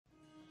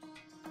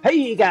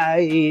Hey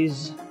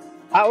guys!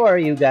 How are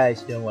you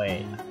guys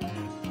doing?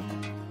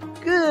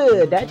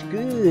 Good, that's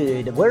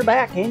good. We're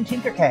back in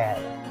Tinkercad.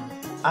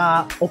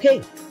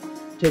 Okay,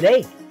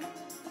 today,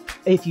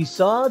 if you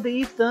saw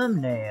the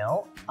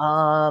thumbnail,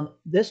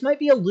 this might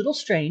be a little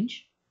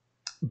strange,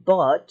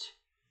 but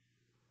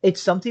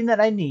it's something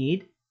that I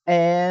need,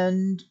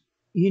 and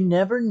you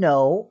never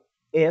know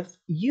if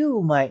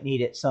you might need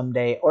it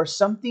someday or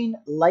something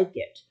like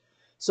it.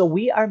 So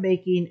we are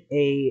making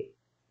a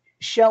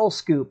shell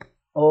scoop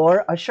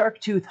or a shark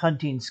tooth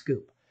hunting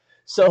scoop.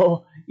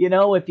 So,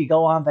 if you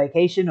go on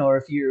vacation or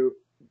if you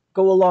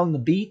go along the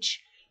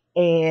beach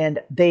and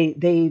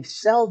they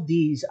sell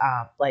these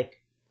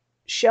like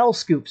shell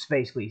scoops,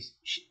 basically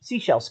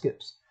seashell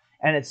scoops,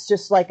 and it's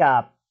just like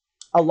a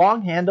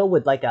long handle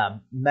with like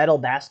a metal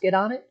basket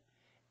on it,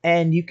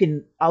 and you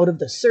can, out of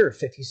the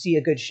surf, if you see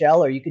a good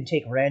shell, or you can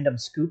take random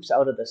scoops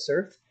out of the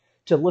surf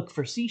to look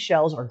for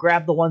seashells or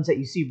grab the ones that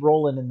you see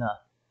rolling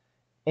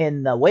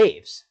in the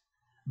waves.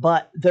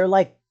 But they're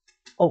like,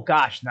 oh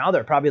gosh, now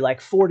they're probably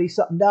like 40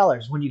 something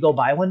dollars when you go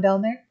buy one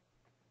down there.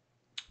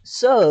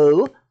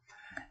 So,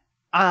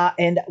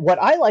 and what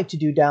I like to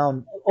do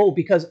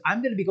because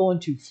I'm going to be going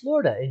to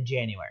Florida in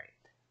January,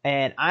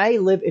 and I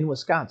live in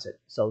Wisconsin,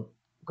 so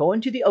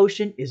going to the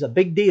ocean is a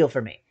big deal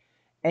for me.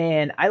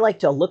 And I like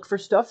to look for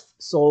stuff.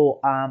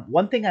 So,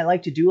 one thing I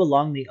like to do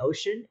along the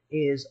ocean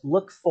is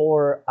look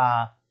for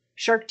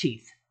shark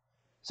teeth.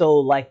 So,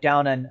 like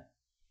down in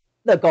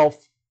the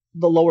Gulf,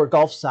 the lower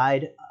Gulf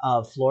side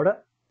of Florida,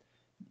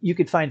 you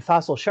could find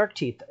fossil shark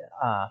teeth,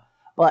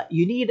 but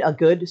you need a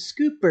good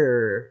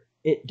scooper.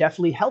 It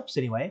definitely helps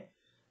anyway.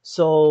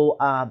 So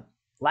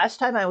last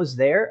time I was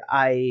there,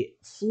 I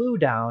flew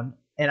down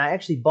and I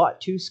actually bought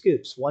two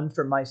scoops, one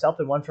for myself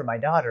and one for my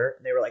daughter.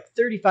 They were like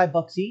 35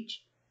 bucks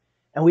each,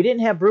 and we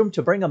didn't have room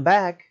to bring them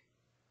back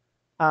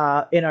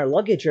in our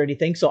luggage or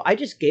anything. So I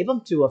just gave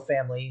them to a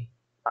family.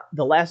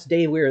 The last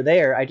day we were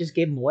there, I just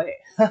gave them away.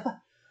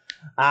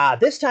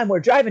 This time we're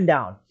driving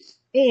down,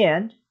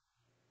 and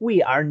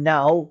we are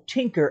now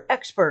Tinker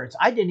experts.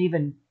 I didn't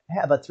even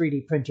have a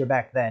 3D printer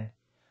back then.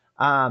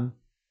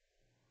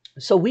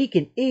 So we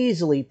can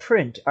easily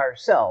print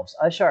ourselves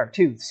a shark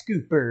tooth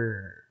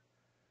scooper.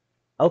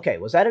 Okay,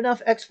 was that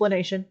enough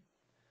explanation?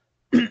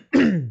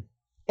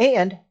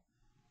 And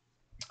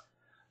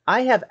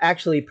I have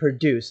actually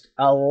produced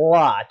a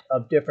lot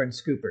of different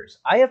scoopers.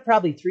 I have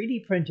probably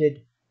 3D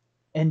printed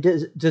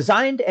and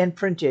designed and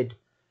printed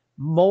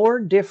more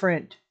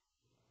different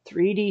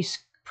 3D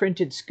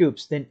printed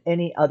scoops than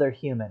any other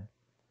human.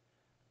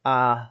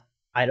 I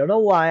don't know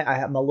why.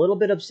 I'm a little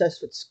bit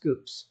obsessed with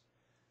scoops.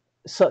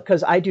 So,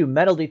 because I do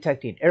metal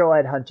detecting,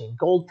 arrowhead hunting,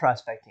 gold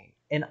prospecting,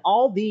 and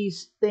all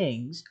these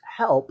things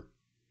help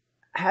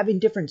having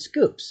different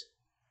scoops.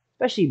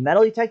 Especially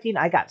metal detecting,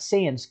 I got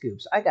sand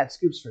scoops. I got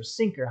scoops for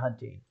sinker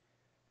hunting.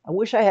 I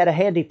wish I had a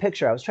handy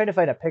picture. I was trying to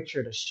find a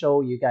picture to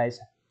show you guys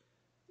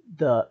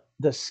the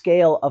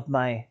scale of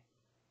my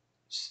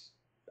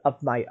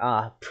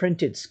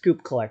printed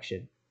scoop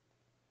collection.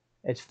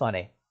 It's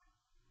funny.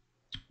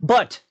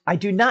 But I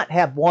do not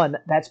have one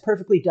that's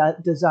perfectly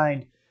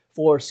designed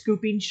for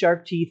scooping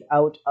shark teeth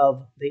out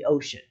of the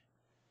ocean.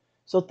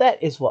 So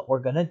that is what we're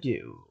going to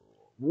do.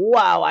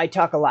 Wow, I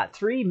talk a lot.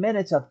 3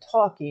 minutes of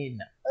talking.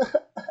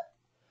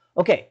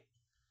 Okay,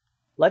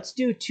 let's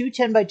do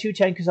 210 by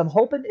 210 because I'm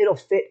hoping it'll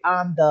fit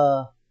on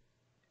the...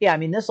 Yeah, I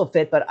mean, this will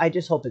fit, but I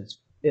just hope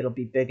it'll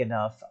be big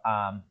enough.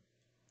 I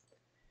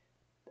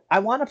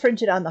want to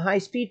print it on the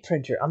high-speed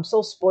printer. I'm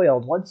so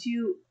spoiled. Once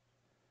you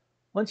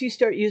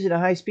start using a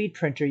high-speed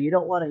printer, you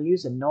don't want to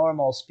use a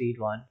normal speed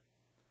one.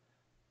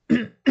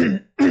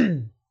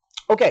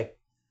 Okay.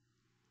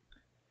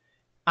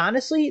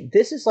 Honestly,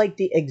 this is like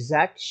the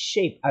exact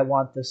shape I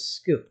want the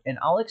scoop, and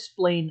I'll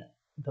explain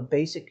the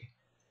basic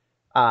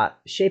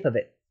shape of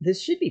it.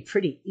 This should be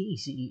pretty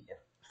easy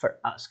for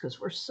us because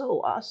we're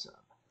so awesome.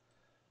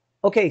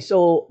 Okay,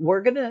 so we're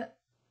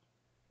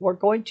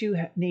going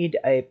to need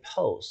a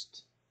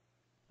post.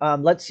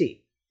 Let's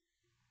see.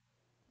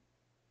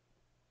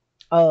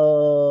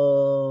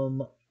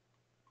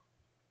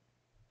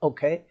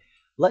 Okay,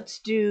 let's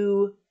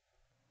do...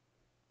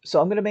 So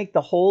I'm going to make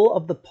the whole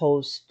of the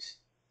post,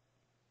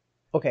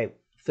 okay,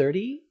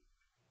 30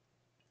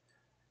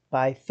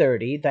 by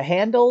 30. The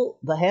handle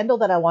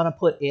that I want to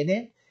put in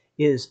it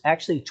is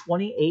actually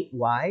 28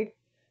 wide,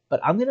 but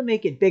I'm going to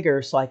make it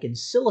bigger so I can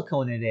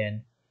silicone it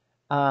in,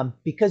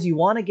 because you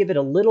want to give it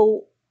a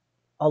little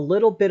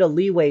bit of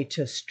leeway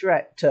to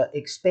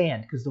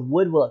expand, because the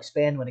wood will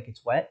expand when it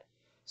gets wet.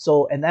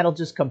 So, and that'll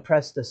just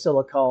compress the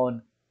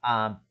silicone,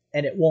 and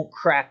it won't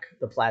crack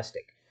the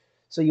plastic.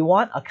 So you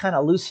want a kind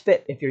of loose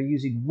fit if you're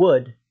using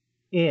wood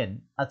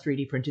in a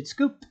 3D printed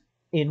scoop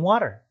in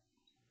water.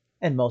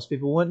 And most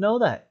people wouldn't know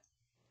that.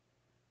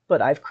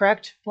 But I've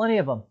cracked plenty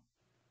of them.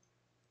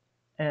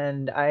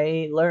 And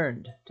I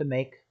learned to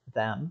make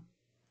the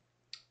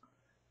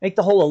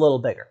hole a little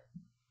bigger.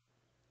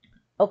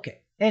 Okay,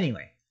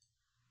 anyway.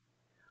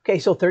 Okay,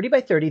 so 30 by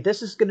 30,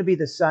 this is going to be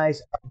the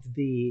size of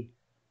the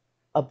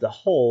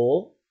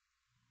hole.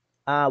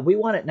 We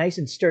want it nice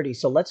and sturdy,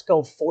 so let's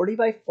go 40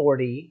 by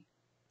 40.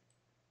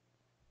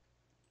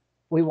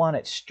 We want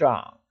it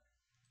strong.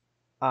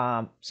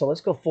 So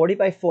let's go 40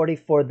 by 40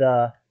 for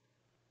the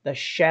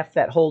shaft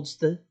that holds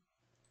the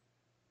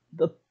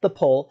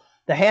pole.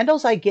 The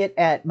handles I get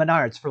at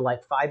Menards for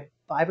like $5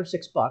 or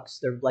 $6.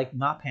 They're like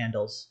mop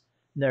handles.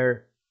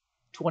 They're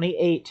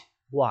 28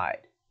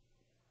 wide.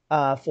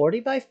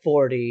 40 by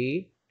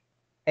 40,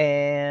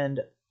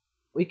 and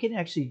we can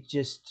actually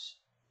just...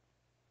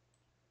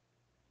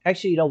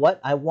 Actually, you know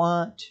what?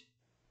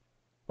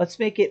 Let's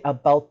make it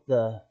about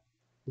the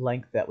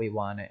length that we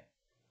want it.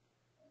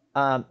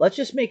 Let's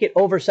just make it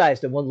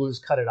oversized and we'll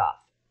just cut it off.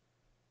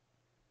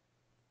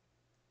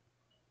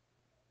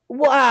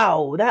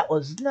 Wow, that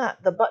was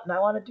not the button I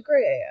wanted to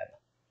grab.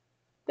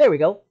 There we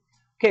go.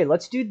 Okay,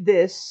 let's do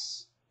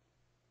this.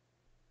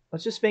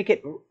 Let's just make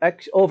it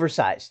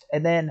oversized.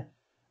 And then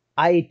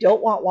I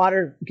don't want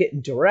water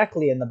getting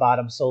directly in the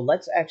bottom, so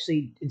let's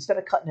actually, instead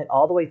of cutting it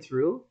all the way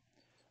through,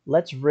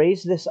 let's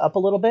raise this up a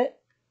little bit.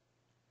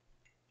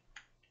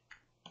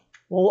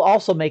 We'll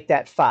also make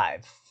that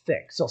 5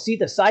 thick. So see,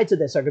 the sides of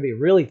this are going to be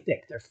really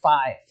thick. They're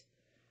 5.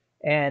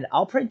 And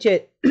I'll print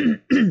it.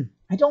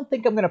 I don't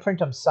think I'm going to print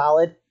them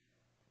solid.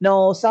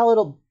 No, solid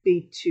will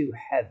be too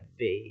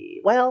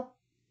heavy. Well,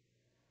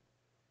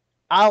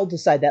 I'll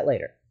decide that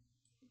later.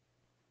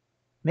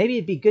 Maybe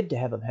it'd be good to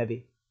have them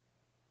heavy.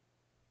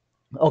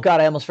 Oh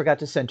God, I almost forgot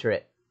to center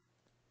it.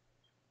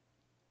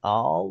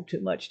 All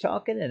too much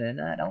talking and then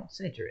I don't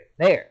center it.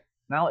 There.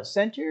 Now it's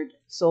centered.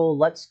 So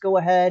let's go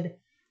ahead.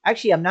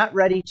 Actually, I'm not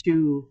ready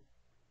to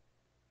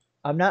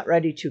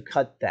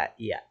cut that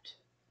yet.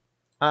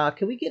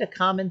 Can we get a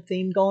common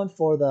theme going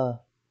for the...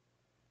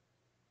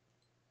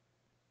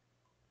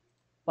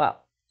 Wow,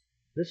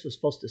 this was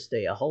supposed to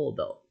stay a hole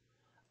though.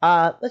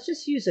 Let's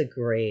just use a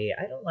gray.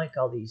 I don't like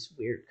all these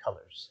weird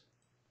colors.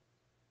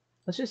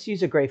 Let's just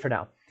use a gray for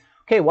now.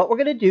 Okay, what we're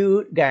gonna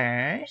do,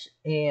 guys,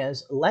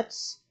 is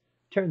let's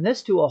turn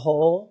this to a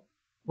hole.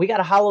 We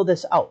gotta hollow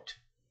this out.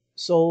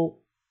 So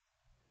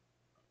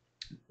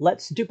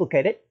let's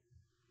duplicate it.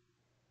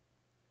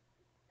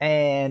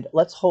 And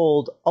let's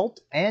hold Alt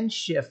and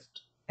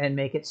Shift and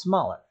make it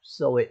smaller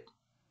so it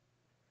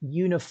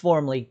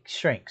uniformly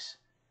shrinks.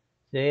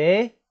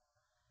 See?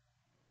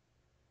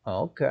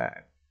 Okay.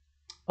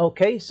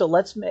 Okay, so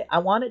let's make... I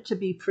want it to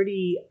be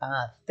pretty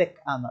thick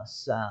on the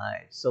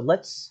side. So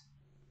let's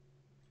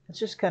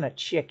just kind of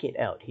check it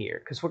out here,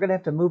 because we're going to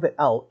have to move it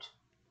out.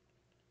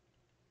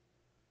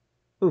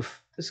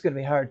 Oof, this is going to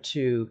be hard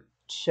to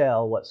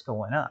tell what's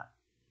going on.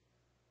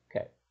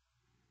 Okay.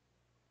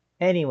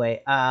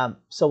 Anyway,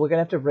 so we're going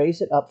to have to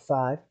raise it up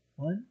 5.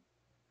 1.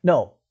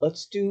 No,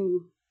 let's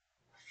do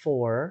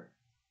 4.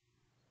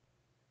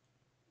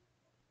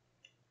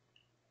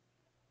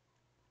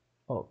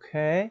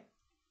 Okay.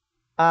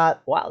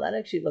 Wow, that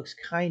actually looks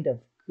kind of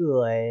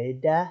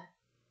good.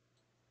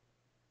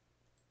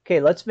 Okay,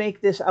 let's make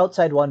this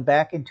outside one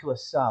back into a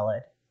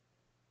solid.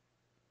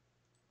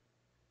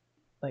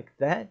 Like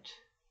that.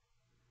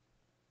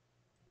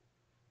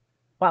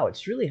 Wow,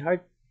 it's really hard.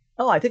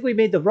 Oh, I think we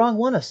made the wrong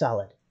one a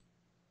solid.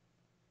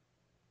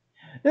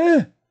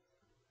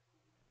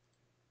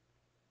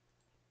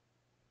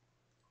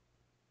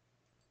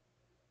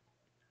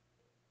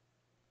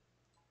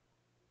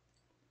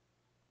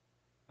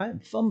 I'm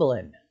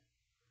fumbling.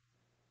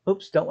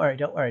 Oops, don't worry,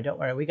 don't worry, don't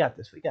worry. We got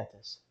this, we got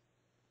this.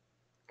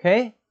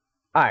 Okay.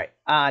 All right.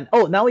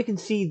 Oh, now we can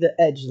see the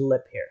edge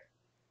lip here.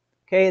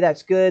 Okay,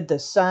 that's good. The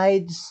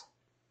sides.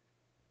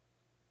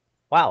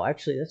 Wow,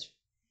 actually, that's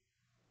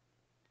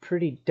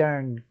pretty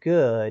darn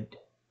good.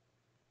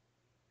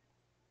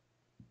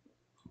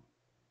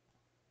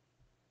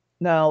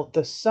 Now,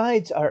 the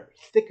sides are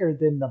thicker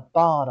than the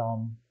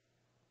bottom.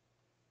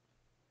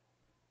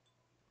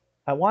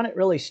 I want it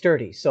really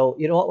sturdy. So,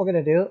 you know what we're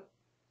going to do?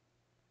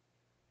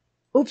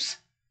 Oops.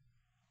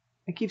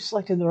 I keep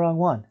selecting the wrong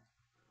one.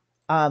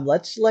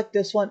 Let's select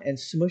this one and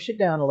smoosh it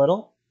down a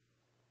little.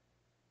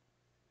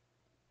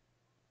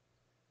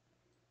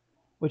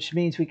 Which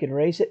means we can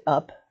raise it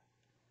up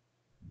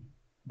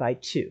by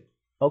 2.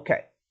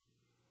 Okay.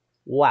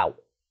 Wow.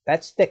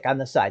 That's thick on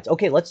the sides.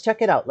 Okay, let's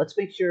check it out. Let's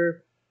make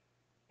sure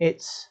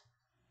it's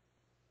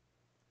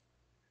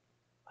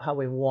how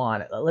we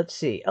want it. Let's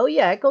see. Oh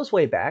yeah, it goes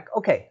way back.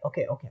 Okay,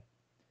 okay, okay.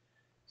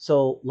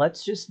 So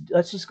let's just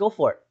go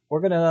for it.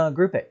 We're gonna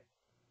group it.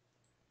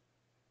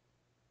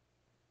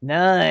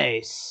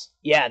 Nice.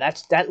 Yeah,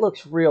 that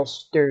looks real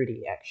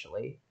sturdy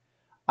actually.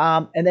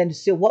 And then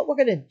so what we're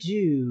gonna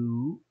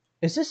do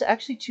is this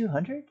actually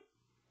 200?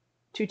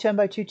 210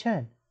 by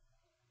 210.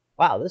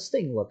 Wow, this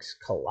thing looks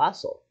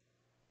colossal.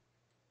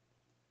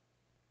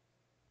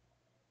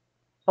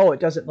 Oh,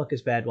 it doesn't look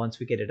as bad once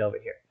we get it over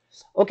here.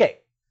 Okay.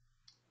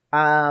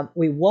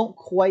 We won't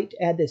quite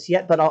add this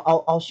yet, but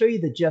I'll show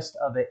you the gist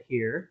of it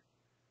here.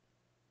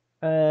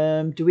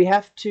 Do we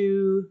have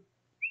to?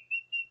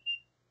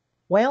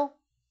 Well,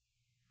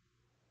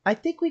 I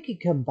think we could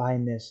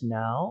combine this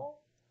now,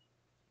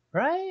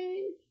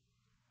 right?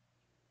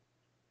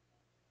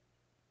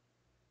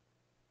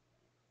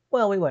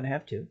 Well, we wouldn't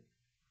have to.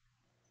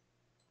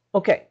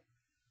 Okay.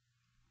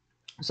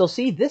 So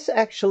see, this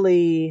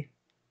actually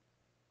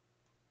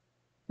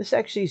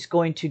is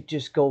going to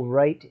just go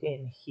right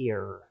in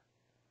here.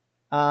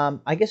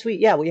 I guess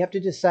we have to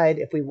decide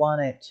if we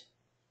want it.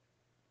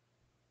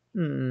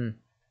 Do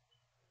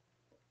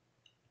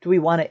we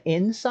want it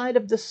inside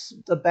of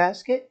the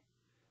basket?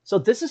 So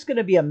this is going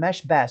to be a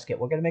mesh basket.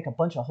 We're going to make a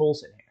bunch of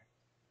holes in here.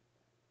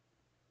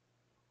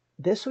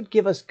 This would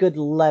give us good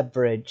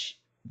leverage.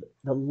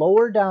 The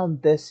lower down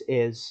this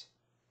is,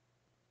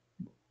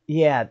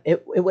 yeah,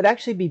 it would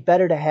actually be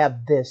better to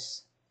have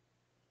this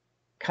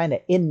kind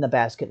of in the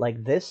basket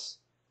like this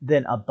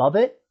than above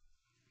it,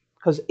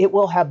 because it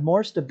will have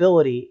more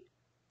stability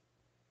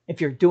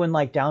if you're doing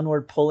like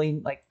downward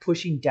pulling, like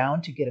pushing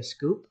down to get a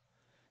scoop.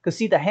 Because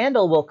see, the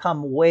handle will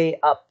come way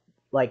up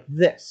like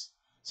this.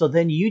 So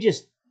then you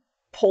just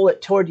pull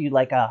it toward you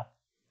like a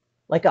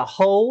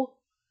hoe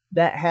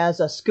that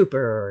has a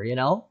scooper, you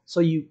know? So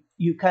you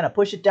kind of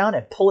push it down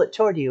and pull it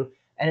toward you,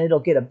 and it'll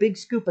get a big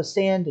scoop of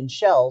sand and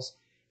shells,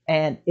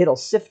 and it'll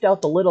sift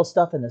out the little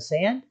stuff in the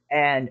sand,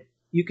 and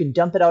you can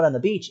dump it out on the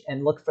beach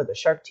and look for the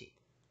shark teeth.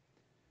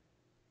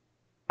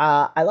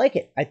 I like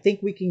it. I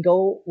think we can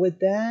go with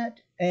that.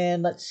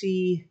 And let's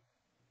see.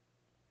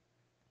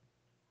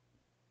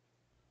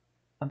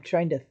 I'm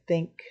trying to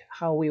think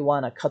how we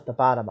want to cut the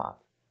bottom off.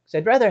 So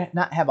I'd rather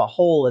not have a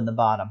hole in the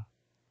bottom.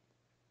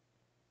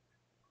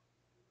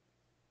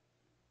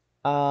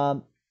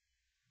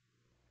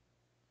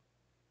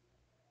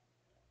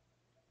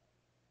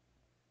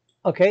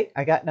 Okay,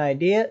 I got an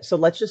idea. So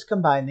let's just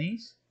combine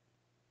these.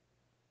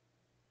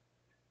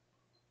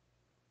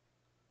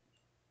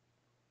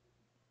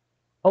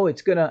 Oh,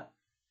 it's gonna...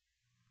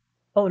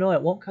 Oh, no,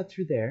 it won't cut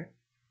through there.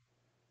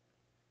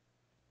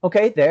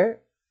 Okay, there.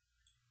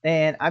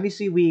 And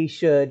obviously we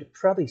should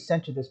probably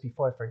center this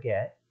before I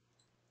forget.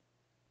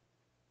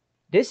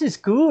 This is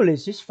cool.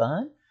 Is this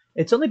fun?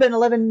 It's only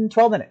been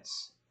 12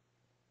 minutes.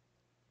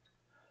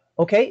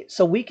 Okay,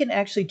 so we can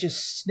actually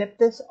just snip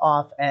this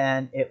off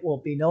and it will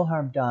be no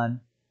harm done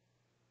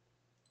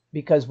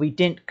because we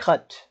didn't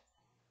cut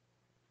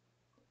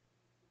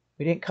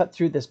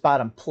through this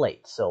bottom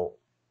plate. So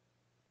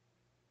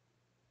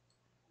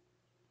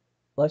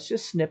let's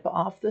just snip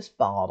off this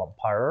bottom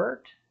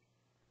part.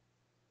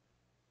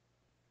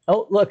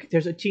 Oh, look,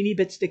 there's a teeny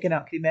bit sticking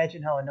out. Can you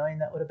imagine how annoying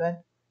that would have been?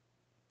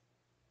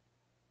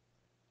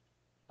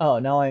 Oh,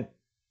 now I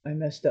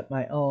messed up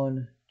my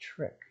own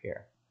trick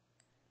here.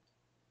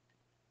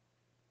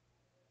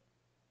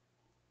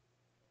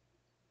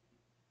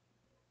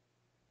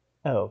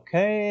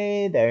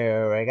 Okay,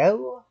 there we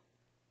go.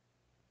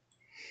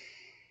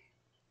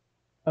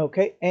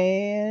 Okay,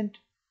 and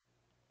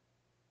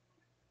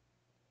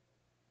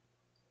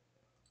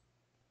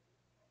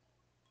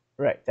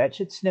right, that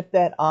should snip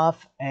that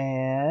off,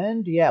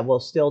 and yeah, we'll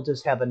still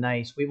just have a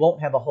nice, we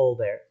won't have a hole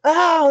there.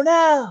 Oh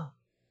no!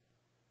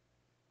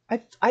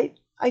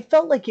 I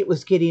felt like it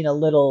was getting a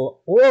little,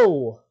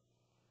 whoa!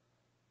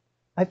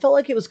 I felt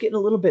like it was getting a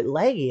little bit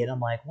laggy, and I'm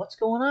like, what's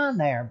going on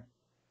there,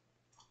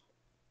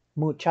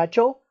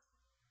 muchacho?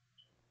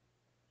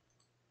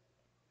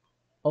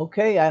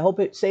 Okay, I hope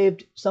it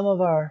saved some of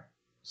our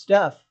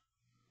stuff.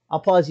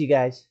 I'll pause you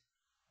guys.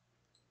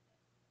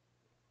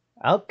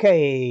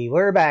 Okay,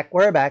 we're back.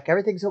 We're back.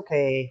 Everything's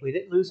okay. We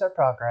didn't lose our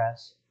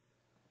progress.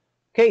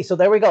 Okay, so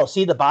there we go.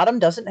 See, the bottom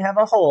doesn't have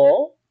a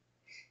hole.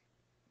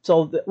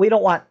 So we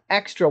don't want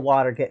extra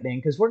water getting in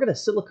because we're going to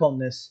silicone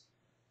this.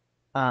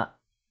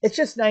 It's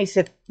just nice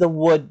if the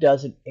wood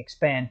doesn't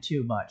expand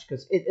too much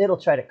because it'll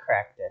try to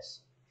crack this.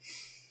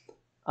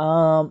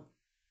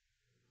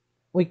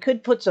 We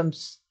could put some...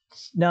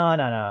 No.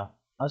 I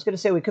was going to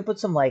say we could put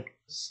some like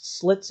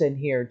slits in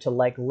here to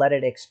like let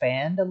it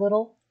expand a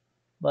little.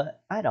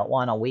 But I don't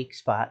want a weak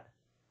spot.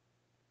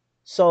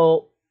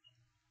 So,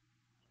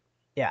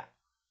 yeah.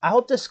 I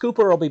hope the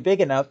scooper will be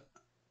big enough.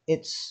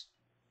 It's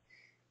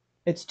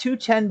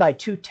 210 by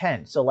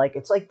 210. So like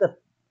it's like the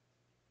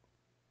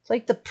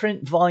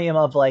print volume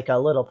of like a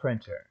little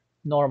printer,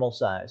 normal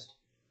sized.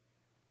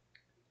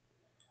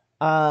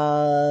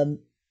 We'll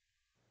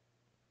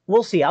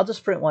see. I'll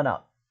just print one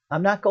up.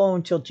 I'm not going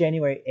until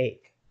January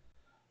 8th.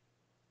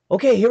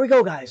 Okay, here we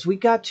go, guys. We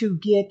got to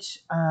get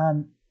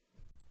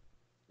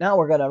now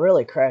we're going to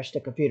really crash the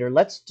computer.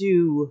 Let's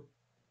do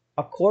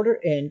a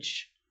 1/4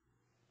 inch.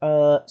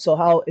 So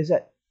how is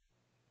it?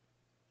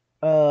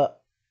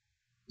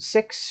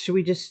 6. Should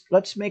we just,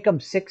 let's make them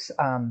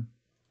 6mm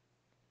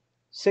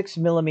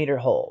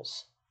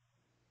holes.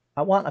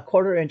 I want a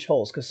 1/4 inch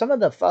holes because some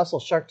of the fossil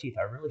shark teeth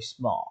are really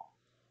small.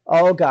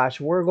 Oh gosh,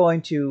 we're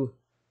going to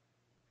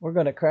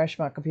crash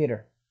my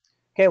computer.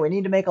 Okay, we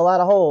need to make a lot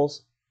of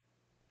holes.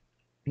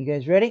 You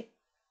guys ready?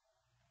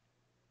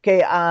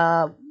 Okay,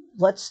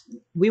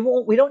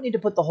 we don't need to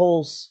put the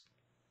holes.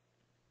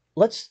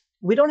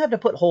 We don't have to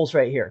put holes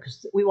right here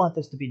because we want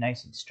this to be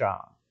nice and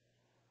strong.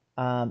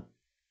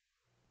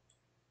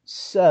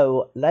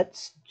 So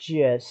let's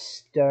just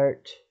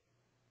start.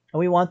 And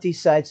we want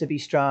these sides to be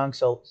strong,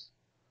 so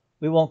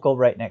we won't go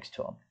right next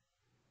to them.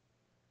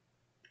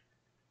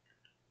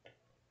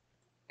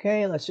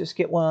 Okay, let's just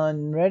get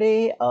one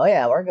ready. Oh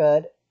yeah, we're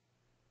good.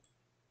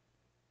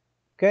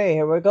 Okay,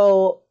 here we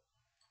go.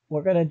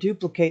 We're gonna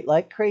duplicate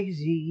like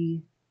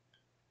crazy.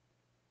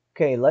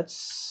 Okay,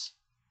 let's...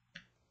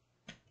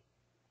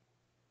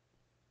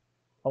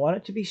 I want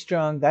it to be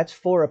strong. That's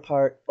 4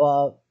 apart.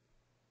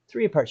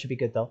 3 apart should be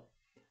good though.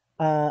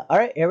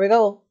 Alright, here we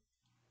go.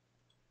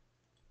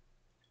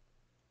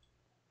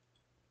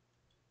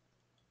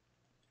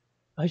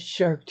 A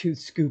shark tooth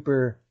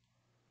scooper.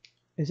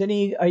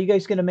 Are you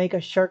guys gonna make a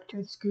shark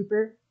tooth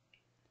scooper?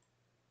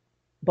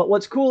 But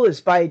what's cool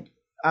is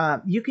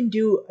you can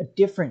do a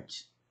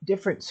different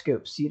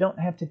scoops. You don't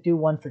have to do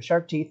one for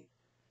shark teeth.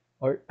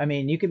 Or, I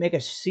mean, you can make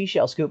a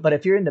seashell scoop, but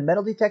if you're into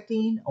metal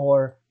detecting,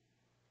 or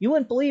you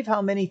wouldn't believe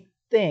how many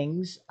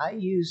things I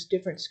use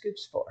different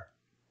scoops for.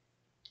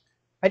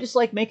 I just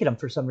like making them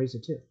for some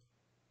reason too.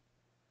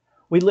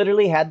 We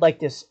literally had like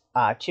this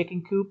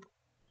chicken coop,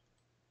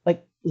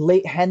 like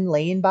hen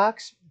laying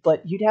box,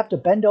 but you'd have to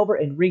bend over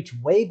and reach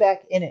way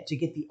back in it to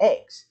get the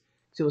eggs.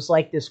 So it was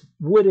like this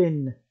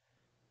wooden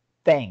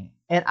thing.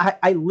 And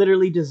I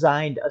literally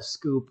designed a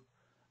scoop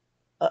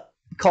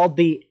called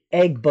the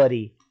Egg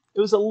Buddy. It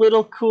was a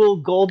little cool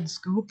gold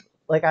scoop,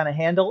 like on a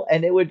handle,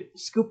 and it would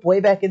scoop way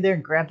back in there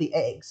and grab the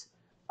eggs.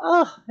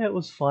 Oh, it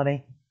was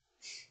funny.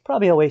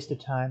 Probably a waste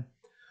of time.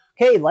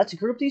 Okay, let's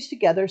group these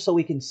together so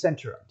we can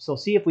center them. So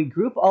see, if we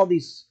group all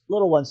these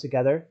little ones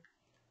together,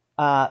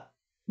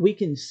 we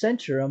can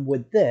center them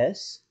with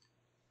this,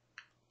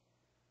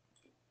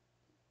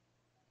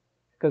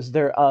 because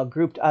they're a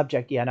grouped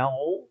object, you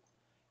know.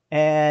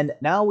 And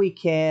now we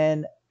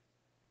can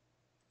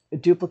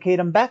duplicate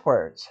them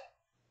backwards,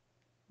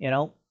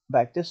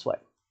 back this way.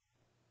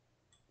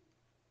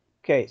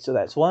 Okay, so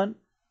that's 1,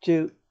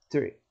 2,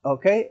 3.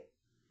 Okay,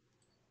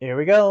 here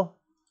we go.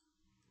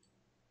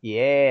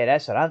 Yeah,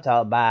 that's what I'm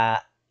talking about.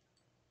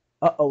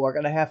 Uh-oh, we're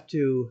going to have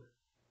to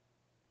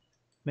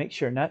make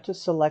sure not to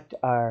select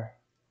our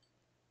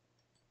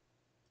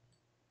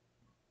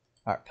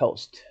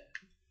post.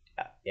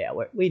 Yeah,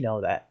 we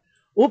know that.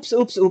 Oops,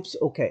 oops, oops.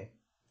 Okay.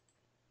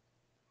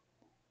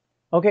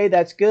 Okay,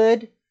 that's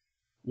good.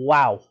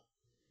 Wow.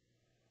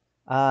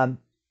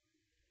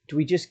 Do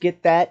we just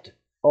get that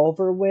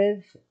over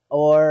with?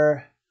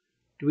 Or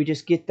do we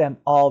just get them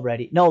all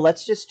ready? No,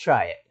 let's just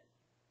try it.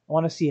 I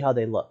want to see how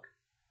they look.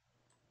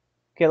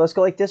 Okay, let's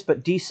go like this,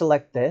 but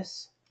deselect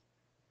this.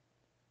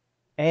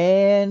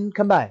 And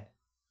combine.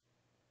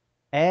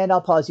 And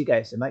I'll pause you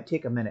guys. It might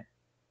take a minute.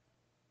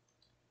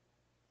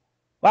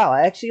 Wow,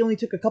 I actually only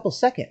took a couple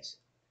seconds.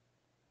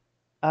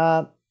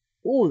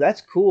 Ooh,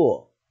 that's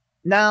cool.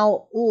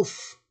 Now,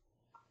 oof.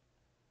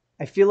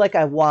 I feel like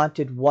I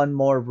wanted one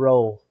more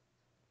row.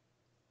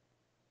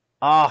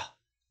 Ah,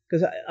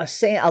 because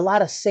a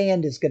lot of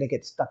sand is going to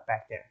get stuck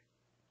back there.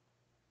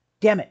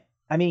 Damn it.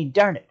 I mean,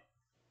 darn it.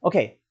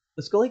 Okay,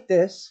 let's go like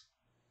this.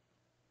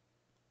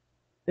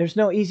 There's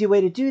no easy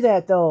way to do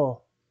that,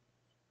 though.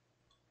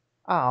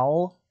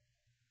 Oh.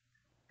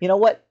 You know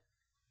what?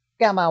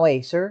 Get out of my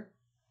way, sir.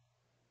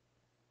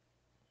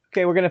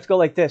 Okay, we're going to have to go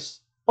like this.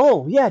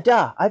 Oh, yeah,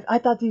 duh. I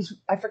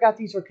forgot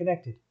these were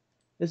connected.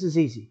 This is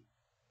easy.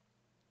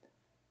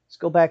 Let's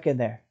go back in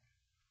there.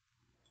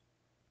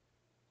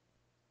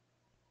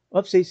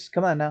 Whoopsies.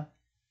 Come on now.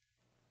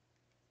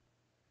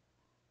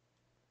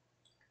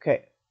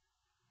 Okay.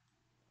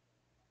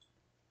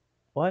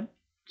 1,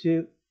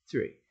 2,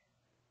 3.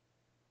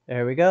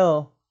 There we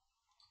go.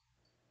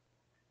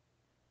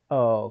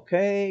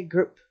 Okay,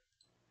 group.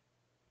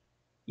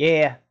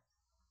 Yeah.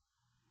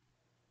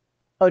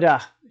 Oh, duh.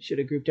 Should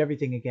have grouped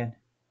everything again.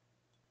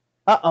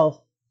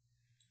 Uh-oh.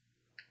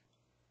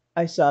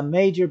 I saw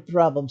major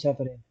problems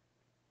happening.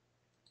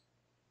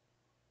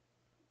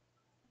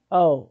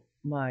 Oh,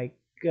 my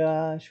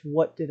gosh.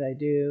 What did I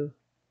do?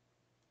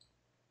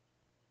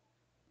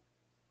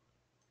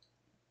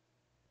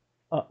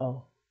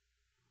 Uh-oh.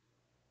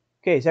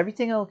 Okay, is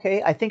everything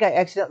okay? I think I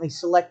accidentally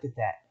selected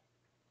that.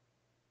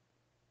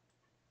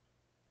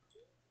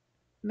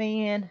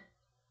 Man.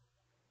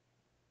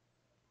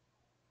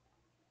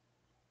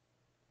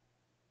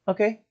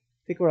 Okay, I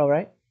think we're all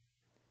right.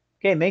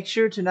 Okay, make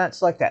sure to not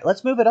select that.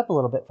 Let's move it up a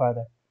little bit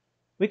farther.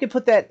 We can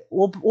put that,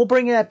 we'll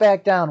bring that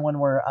back down when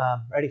we're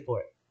ready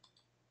for it.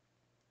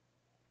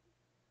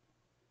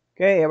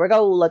 Okay, here we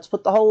go. Let's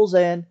put the holes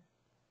in.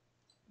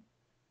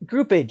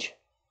 Groupage.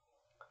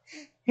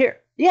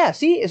 Here. Yeah,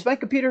 see? Is my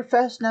computer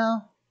fast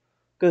now?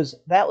 Because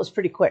that was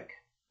pretty quick.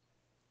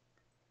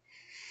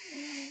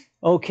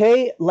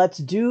 Okay, let's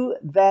do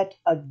that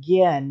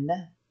again.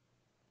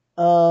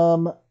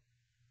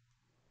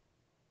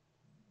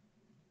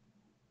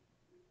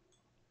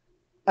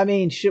 I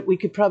mean, we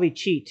could probably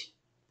cheat.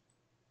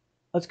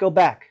 Let's go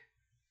back.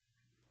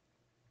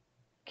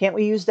 Can't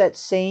we use that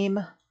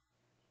same?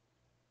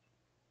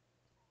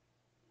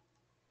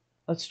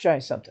 Let's try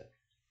something.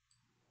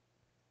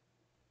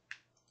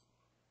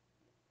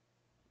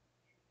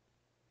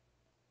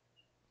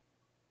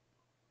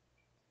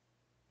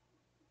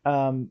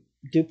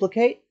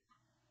 Duplicate.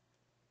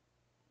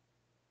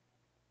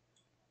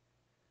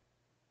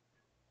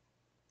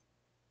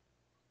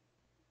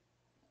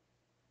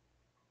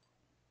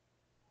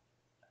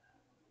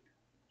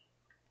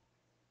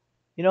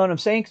 You know what I'm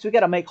saying? Because we got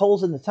to make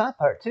holes in the top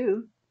part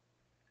too.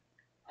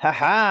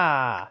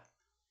 Haha.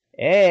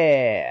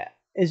 Yeah.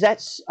 Is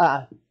that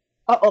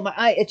uh-oh, my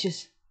eye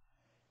itches.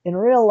 In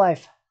real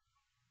life.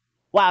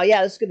 Wow,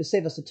 yeah, this is going to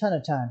save us a ton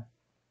of time.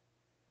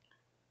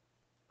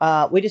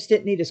 We just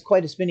didn't need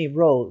quite as many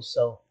rows,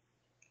 so.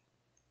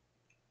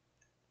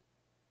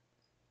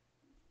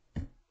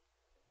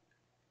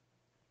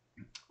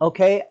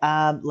 Okay,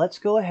 let's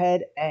go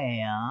ahead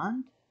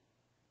and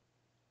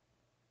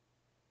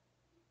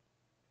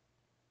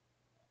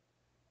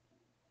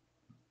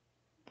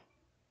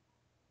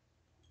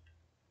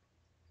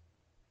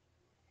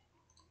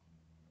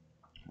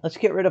let's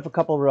get rid of a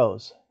couple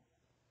rows.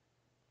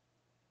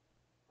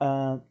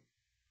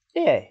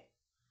 Yeah.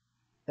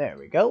 There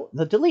we go.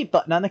 The delete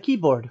button on the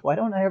keyboard. Why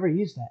don't I ever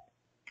use that?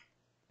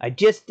 I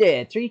just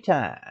did 3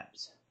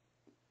 times.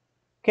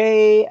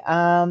 Okay,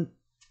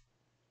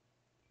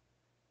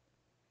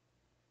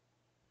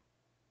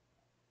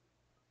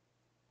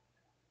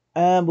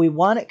 we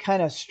want it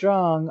kind of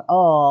strong.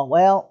 Oh,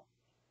 well,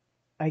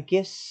 I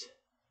guess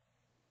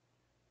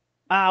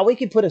we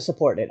could put a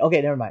support in it.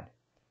 Okay, never mind.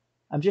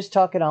 I'm just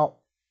talking out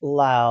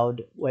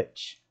loud,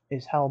 which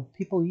is how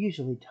people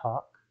usually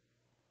talk.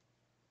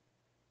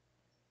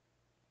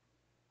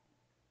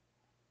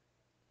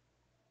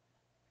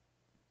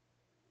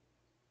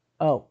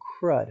 Oh,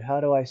 crud. How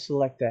do I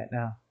select that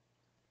now?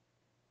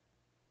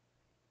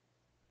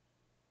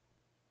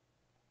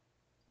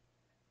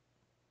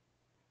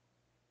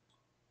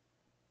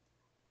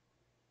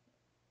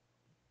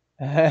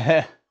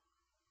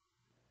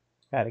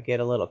 Gotta get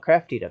a little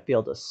crafty to be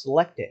able to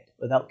select it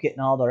without getting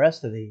all the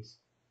rest of these.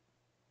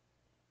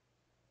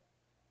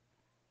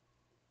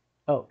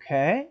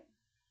 Okay.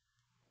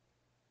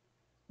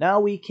 Now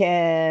we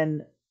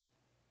can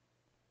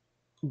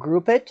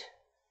group it.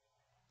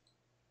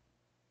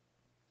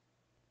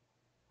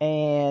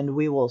 And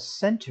we will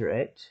center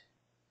it.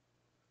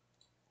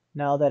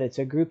 Now that it's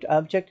a grouped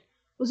object.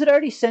 Was it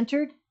already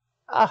centered?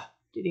 Ah,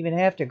 didn't even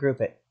have to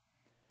group it.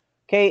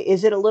 Okay,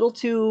 is it a little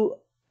too...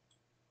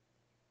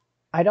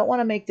 I don't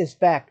want to make this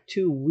back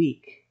too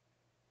weak.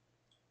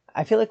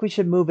 I feel like we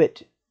should move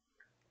it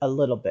a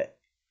little bit.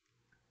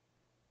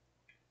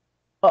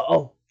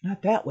 Uh-oh,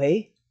 not that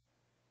way.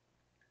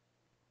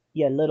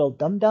 You little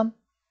dum-dum.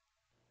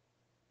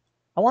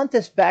 I want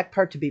this back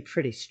part to be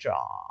pretty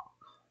strong.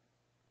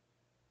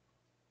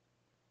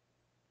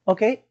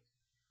 Okay,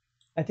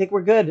 I think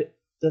we're good.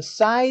 The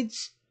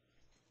sides...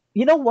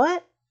 You know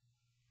what?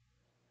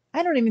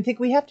 I don't even think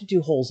we have to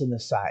do holes in the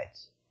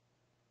sides.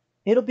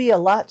 It'll be a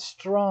lot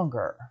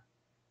stronger.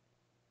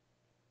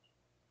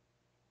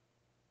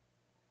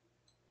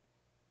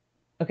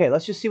 Okay,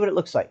 let's just see what it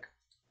looks like.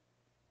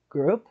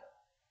 Group.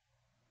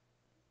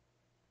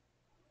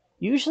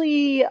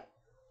 Usually,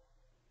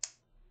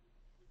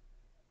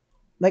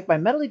 like my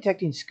metal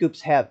detecting scoops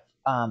have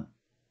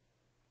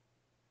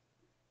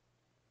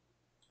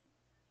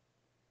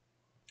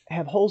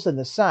holes in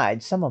the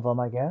side. Some of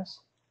them, I guess.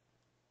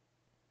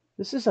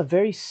 This is a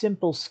very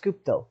simple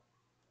scoop, though.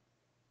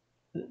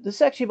 This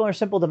is actually more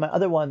simple than my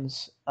other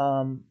ones.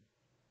 Some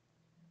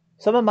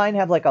of mine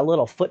have like a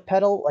little foot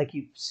pedal, like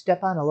you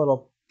step on a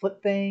little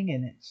foot thing,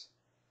 and it's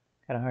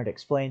kind of hard to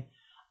explain.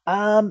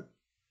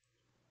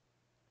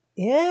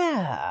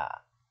 Yeah.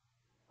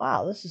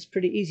 Wow, this is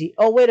pretty easy.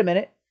 Oh, wait a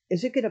minute.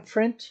 Is it going to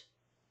print?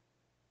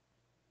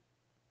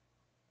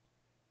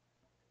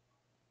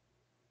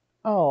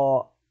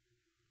 Oh.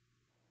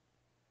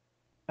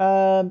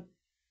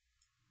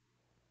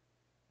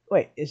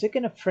 Wait, is it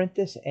going to print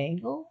this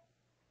angle?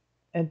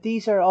 And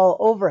these are all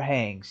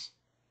overhangs.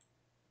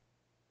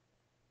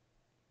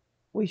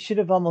 We should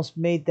have almost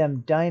made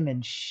them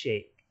diamond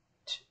shaped.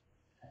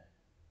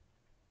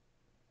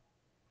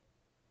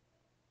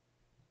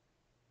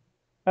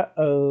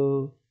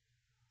 Uh-oh.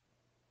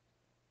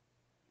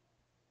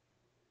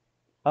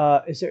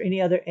 Is there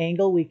any other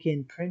angle we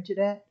can print it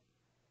at?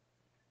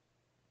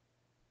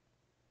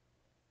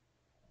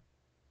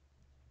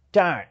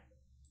 Darn.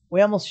 We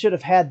almost should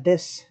have had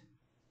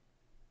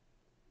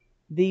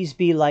these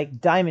be like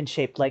diamond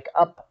shaped, like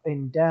up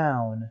and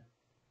down.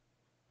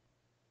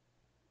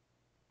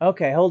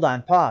 Okay, hold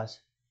on, pause.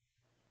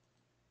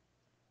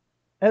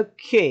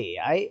 Okay,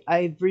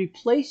 I've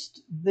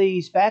replaced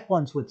these back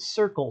ones with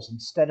circles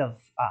instead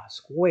of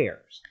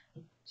squares.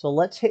 So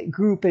let's hit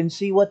group and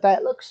see what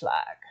that looks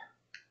like.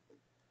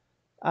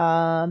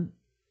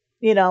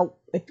 You know,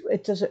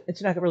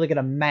 it's not really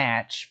gonna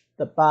match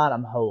the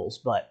bottom holes,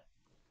 but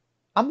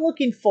I'm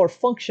looking for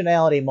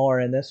functionality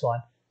more in this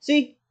one.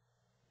 See?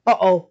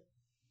 Uh-oh.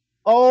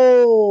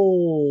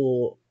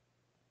 Oh,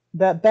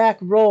 that back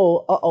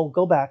row. Uh-oh,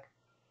 go back.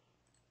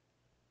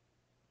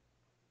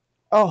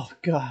 Oh,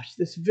 gosh,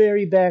 this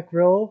very back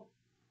row.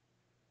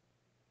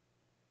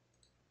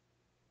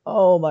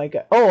 Oh, my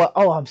God.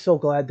 Oh, I'm so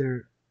glad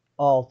they're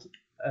all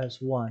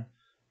as one.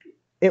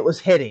 It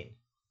was hitting.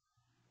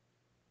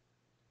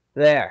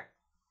 There.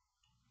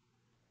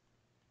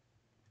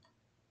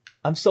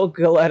 I'm so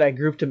glad I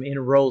grouped them in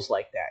rows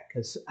like that,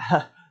 because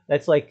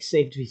that's like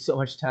saved me so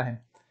much time.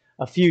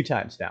 A few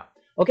times now.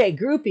 Okay,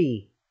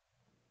 groupie.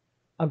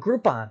 A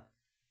Groupon.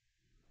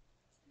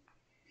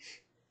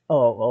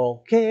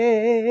 Oh,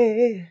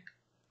 okay.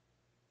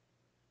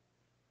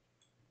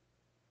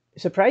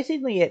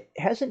 Surprisingly, it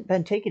hasn't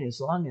been taking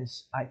as long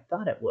as I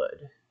thought it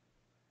would.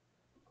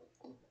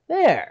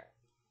 There.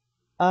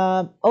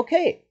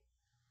 Okay.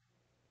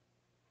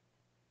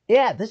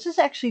 Yeah, this is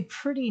actually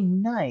pretty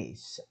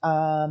nice.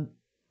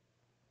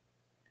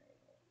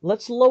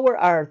 Let's lower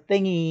our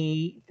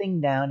thing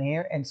down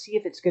here and see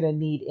if it's going to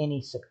need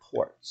any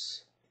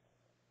supports.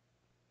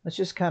 Let's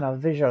just kind of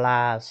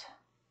visualize.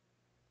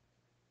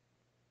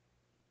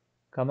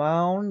 Come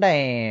on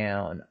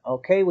down.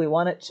 Okay, we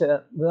want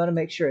to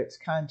make sure it's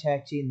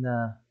contacting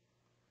the.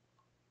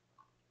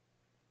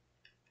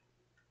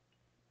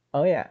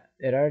 Oh yeah,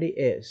 it already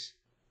is.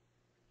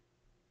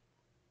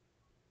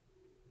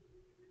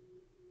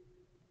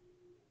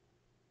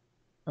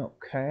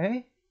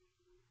 Okay.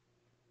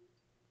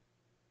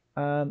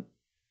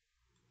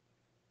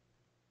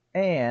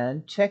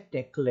 And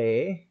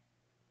technically,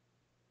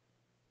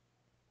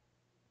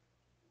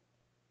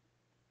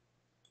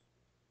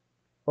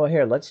 well,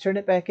 here, let's turn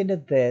it back into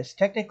this.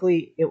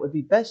 Technically, it would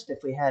be best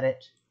if we had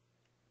it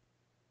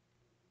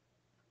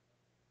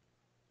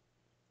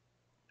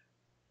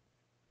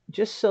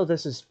just so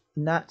this is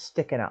not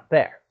sticking out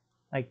there.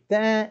 Like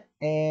that.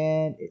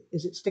 And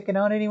is it sticking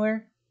out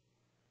anywhere?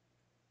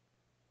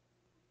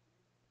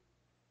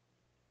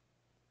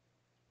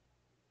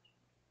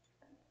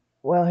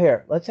 Well,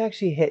 here, let's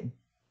actually hit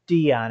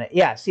D on it.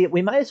 Yeah, see,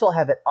 we might as well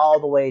have it all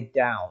the way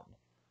down.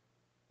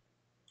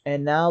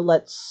 And now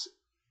let's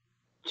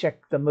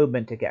check the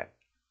movement again.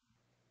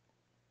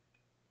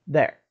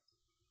 There.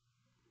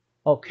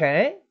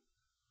 Okay.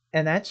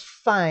 And that's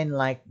fine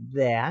like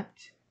that.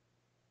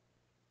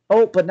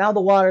 Oh, but now the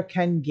water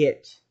can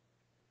get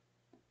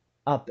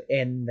up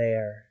in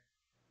there.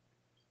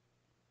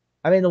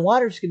 I mean, the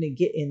water's going to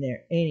get in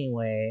there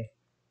anyway.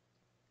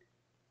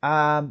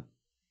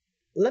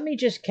 Let me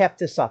just cap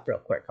this off real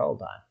quick.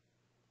 Hold on.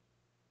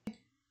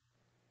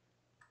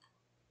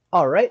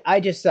 All right,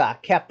 I just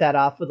capped that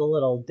off with a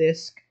little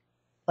disc,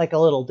 like a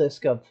little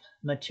disc of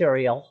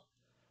material.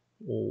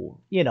 Ooh,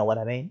 you know what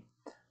I mean.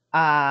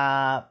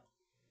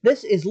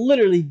 This is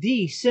literally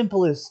the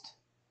simplest,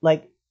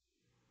 like,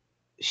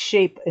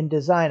 shape and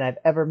design I've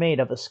ever made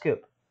of a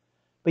scoop.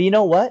 But you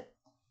know what?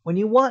 When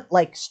you want,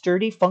 like,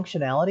 sturdy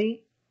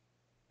functionality,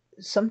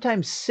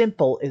 sometimes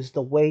simple is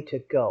the way to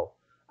go.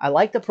 I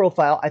like the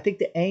profile. I think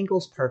the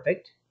angle's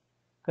perfect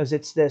because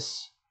it's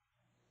this,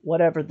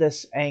 whatever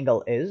this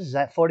angle is. Is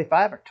that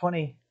 45 or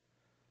 20,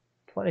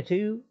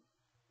 22?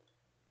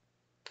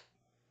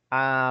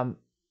 I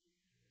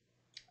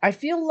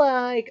feel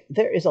like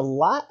there is a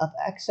lot of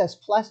excess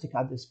plastic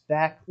on this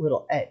back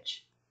little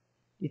edge.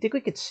 Do you think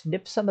we could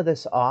snip some of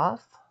this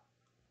off?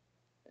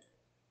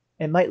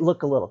 It might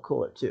look a little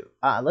cooler too.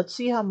 Let's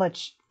see how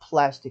much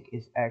plastic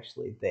is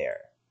actually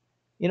there.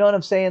 You know what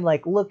I'm saying?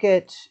 Like,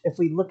 if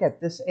we look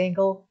at this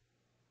angle.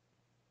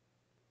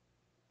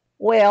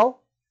 Well,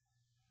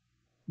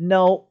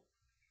 no,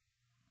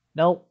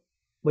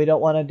 we don't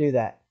want to do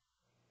that.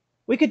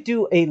 We could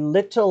do a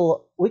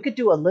little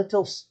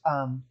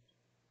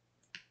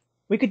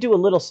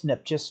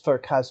snip just for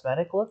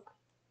cosmetic look.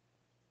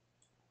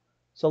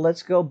 So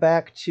let's go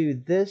back to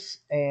this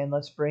and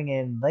let's bring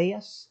in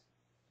this.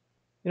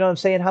 You know what I'm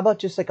saying? How about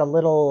just like a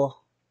little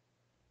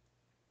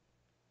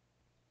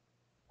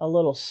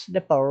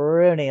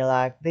snipperoonie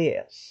like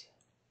this?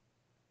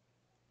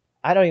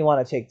 I don't even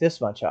want to take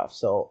this much off,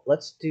 so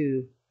let's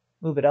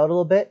move it out a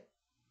little bit.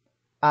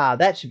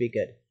 That should be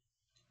good.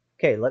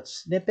 Okay,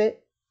 let's snip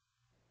it.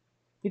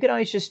 You can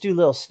always just do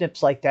little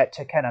snips like that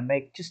to kind of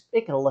make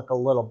it look a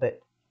little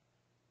bit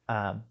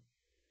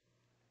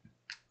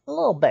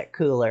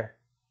cooler.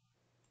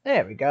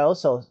 There we go.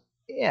 So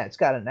yeah, it's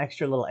got an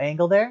extra little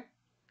angle there.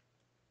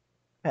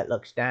 That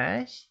looks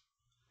nice.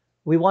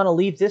 We want to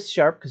leave this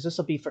sharp because this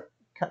will be for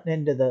cutting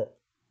into the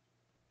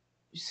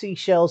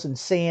seashells and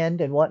sand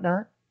and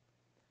whatnot.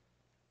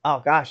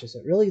 Oh gosh, is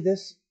it really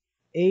this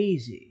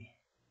easy?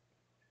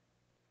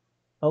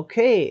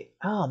 Okay.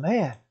 Oh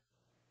man.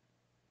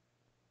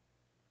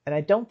 And I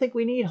don't think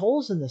we need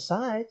holes in the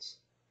sides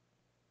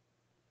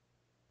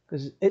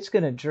because it's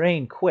going to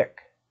drain quick.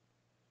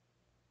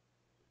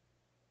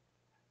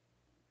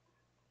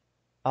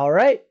 All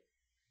right.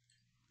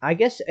 I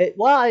guess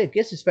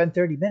it's been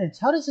 30 minutes.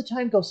 How does the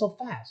time go so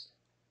fast?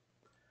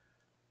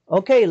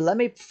 Okay, let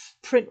me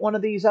print one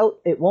of these out.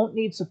 It won't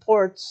need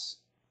supports.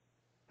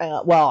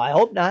 Well, I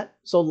hope not.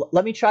 So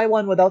let me try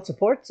one without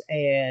supports,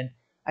 and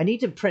I need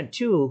to print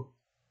two.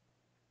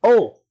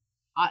 Oh,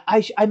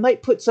 I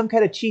might put some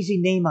kind of cheesy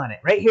name on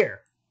it right here.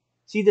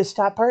 See this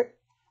top part?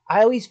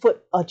 I always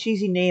put a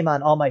cheesy name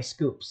on all my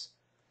scoops.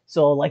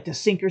 So like the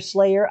Sinker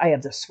Slayer, I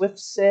have the Swift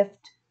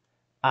Sift.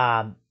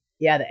 Yeah,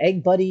 the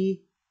Egg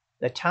Buddy,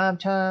 the Tom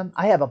Tom.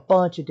 I have a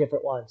bunch of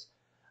different ones.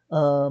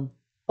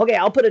 Okay,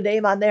 I'll put a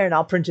name on there and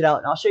I'll print it out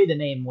and I'll show you the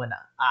name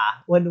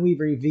when we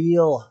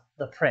reveal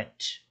the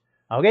print.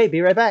 Okay,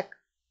 be right back.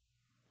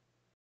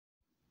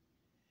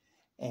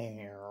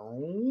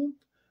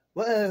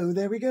 Whoa,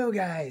 there we go,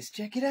 guys.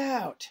 Check it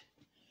out.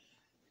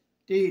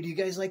 Dude, you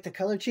guys like the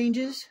color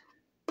changes?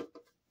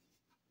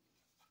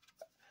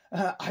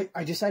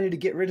 I decided to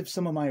get rid of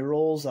some of my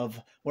rolls of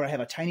where I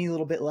have a tiny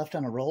little bit left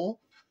on a roll.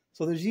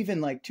 So there's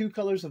even like 2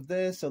 colors of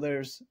this. So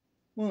there's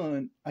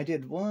I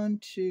did 1,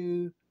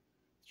 2,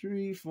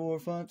 3, 4,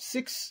 5,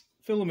 6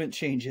 filament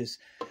changes.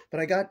 But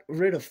I got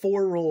rid of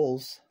 4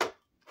 rolls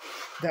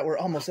that were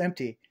almost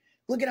empty.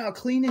 Look at how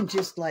clean and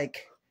just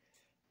like,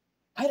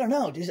 I don't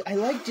know. I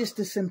like just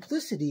the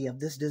simplicity of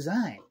this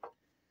design.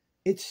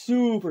 It's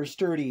super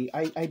sturdy.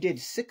 I did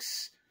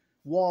 6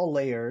 wall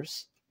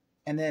layers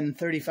and then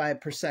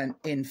 35%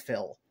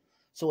 infill.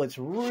 So it's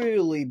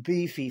really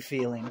beefy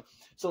feeling.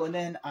 So, and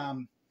then,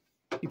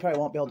 you probably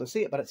won't be able to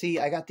see it, but see,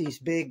 I got these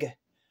big,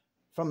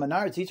 from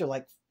Menards, these are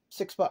like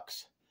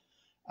 $6.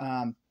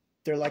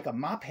 They're like a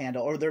mop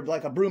handle, or they're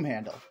like a broom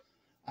handle.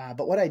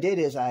 But what I did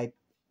is I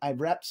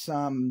wrapped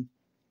a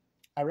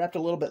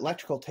little bit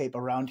electrical tape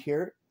around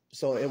here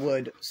so it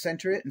would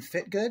center it and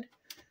fit good.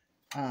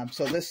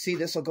 So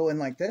this will go in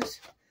like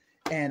this,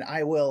 and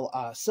I will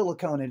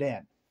silicone it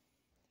in.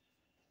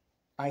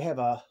 I have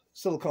a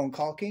silicone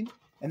caulking,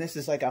 and this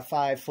is like a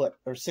 5-foot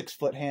or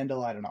 6-foot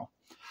handle, I don't know.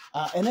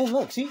 And then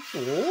look, see,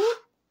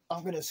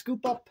 I'm going to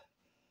scoop up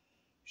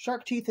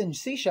shark teeth and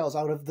seashells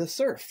out of the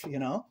surf, you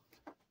know.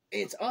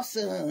 It's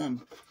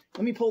awesome.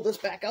 Let me pull this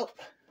back out.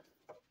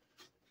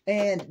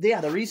 And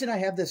yeah, the reason I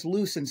have this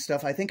loose and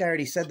stuff, I think I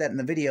already said that in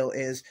the video,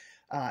 is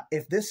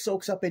if this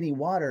soaks up any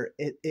water,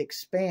 it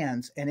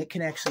expands and it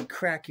can actually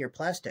crack your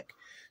plastic.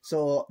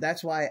 So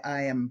that's why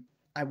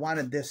I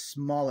wanted this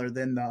smaller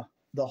than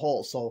the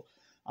hole. So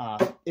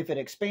if it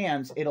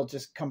expands, it'll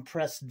just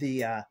compress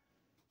the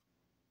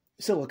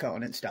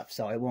silicone and stuff,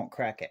 so I won't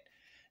crack it.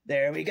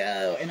 There we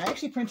go. And I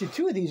actually printed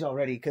 2 of these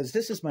already because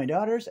this is my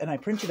daughter's, and I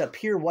printed a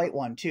pure white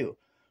one too.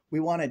 We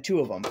wanted 2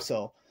 of them,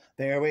 so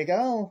there we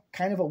go.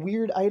 Kind of a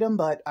weird item,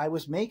 but I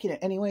was making it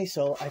anyway,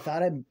 so I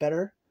thought I'd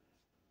better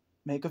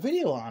make a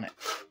video on it.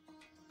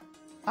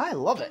 I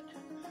love it.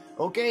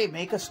 Okay,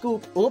 make a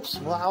scoop. Oops,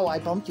 wow, I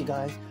bumped you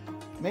guys.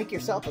 Make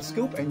yourself a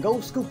scoop and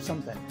go scoop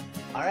something.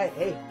 All right,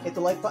 hey, hit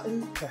the like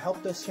button to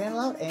help this channel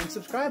out, and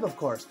subscribe, of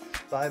course.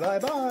 Bye, bye,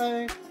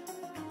 bye.